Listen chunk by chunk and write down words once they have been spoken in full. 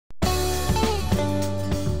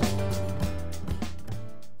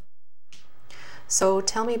So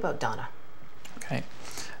tell me about Donna. Okay.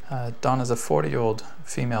 Donna is a 40-year-old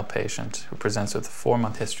female patient who presents with a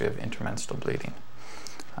 4-month history of intermenstrual bleeding.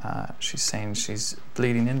 She's saying she's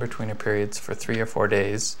bleeding in between her periods for 3 or 4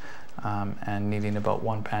 days and needing about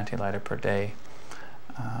 1 panty liter per day.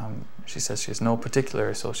 She says she has no particular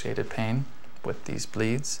associated pain with these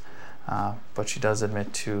bleeds, but she does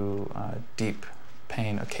admit to deep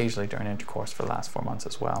pain occasionally during intercourse for the last 4 months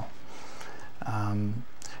as well.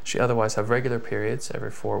 She otherwise has regular periods every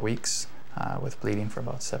 4 weeks with bleeding for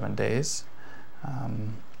about 7 days.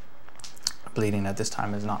 Bleeding at this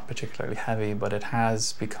time is not particularly heavy, but it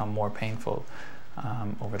has become more painful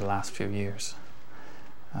over the last few years.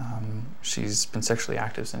 She's been sexually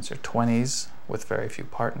active since her 20s with very few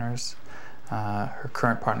partners. Her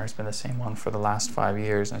current partner has been the same one for the last 5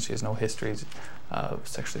 years, and she has no histories of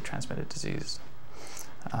sexually transmitted disease.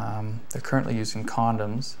 They're currently using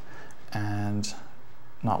condoms and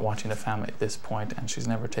not wanting a family at this point, and she's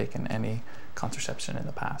never taken any contraception in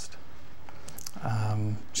the past.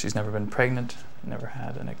 She's never been pregnant, never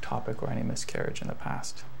had an ectopic or any miscarriage in the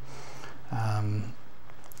past.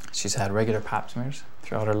 She's had regular pap smears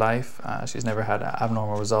throughout her life. She's never had an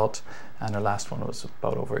abnormal result, and her last one was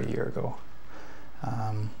about over a year ago.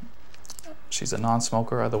 She's a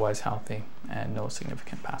non-smoker, otherwise healthy, and no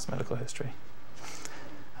significant past medical history.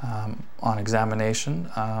 On examination,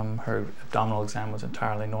 her abdominal exam was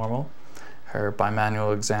entirely normal. Her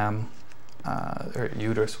bimanual exam, her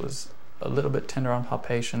uterus was a little bit tender on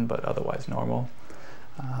palpation, but otherwise normal.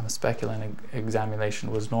 Speculum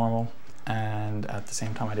examination was normal, and at the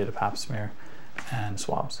same time I did a pap smear and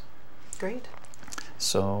swabs. Great.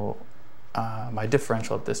 So my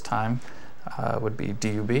differential at this time would be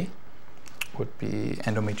DUB, would be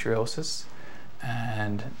endometriosis,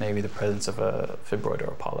 and maybe the presence of a fibroid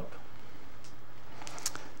or a polyp.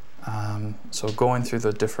 So going through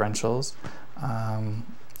the differentials,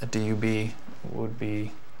 a DUB would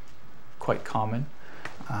be quite common,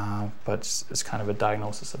 but it's kind of a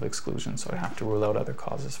diagnosis of exclusion, so I have to rule out other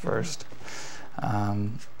causes first.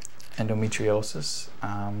 Endometriosis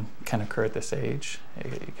can occur at this age.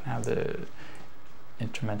 You can have the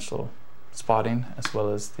intermenstrual spotting as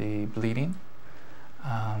well as the bleeding.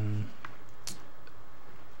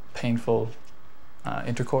 Painful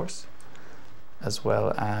intercourse, as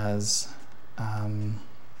well as no,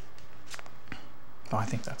 I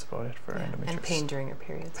think that's about it for endometriosis. And pain during your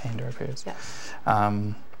periods. Pain during periods. Yeah.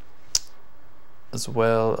 As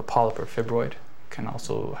well, a polyp or fibroid can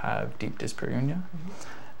also have deep dyspareunia,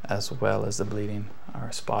 as well as the bleeding or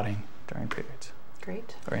spotting during periods.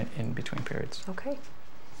 Great. Or in between periods. Okay.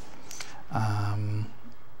 Do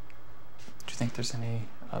you think there's any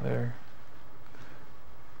other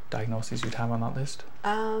diagnoses you'd have on that list?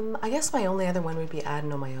 I guess my only other one would be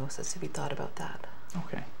adenomyosis, if you thought about that.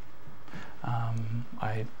 Okay.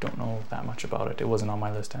 I don't know that much about it. It wasn't on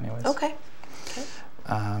my list anyways. Okay. Okay.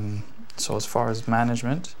 So as far as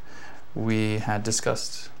management, we had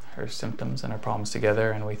discussed her symptoms and her problems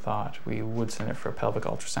together, and we thought we would send her for a pelvic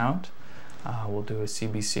ultrasound. We'll do a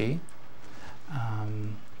CBC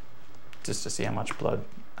just to see how much blood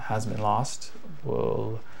has been lost.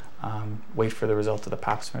 We'll wait for the result of the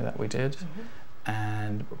pap smear that we did,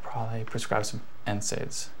 and we'll probably prescribe some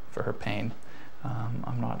NSAIDs for her pain.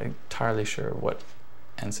 I'm not entirely sure what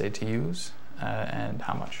NSAID to use and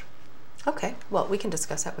how much. Okay, well, we can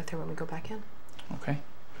discuss that with her when we go back in. Okay.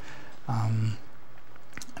 And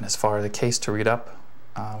as far as the case to read up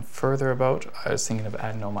further about, I was thinking of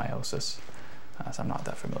adenomyosis, so I'm not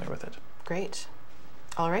that familiar with it. Great.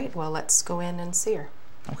 All right, well, let's go in and see her.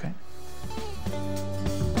 Okay.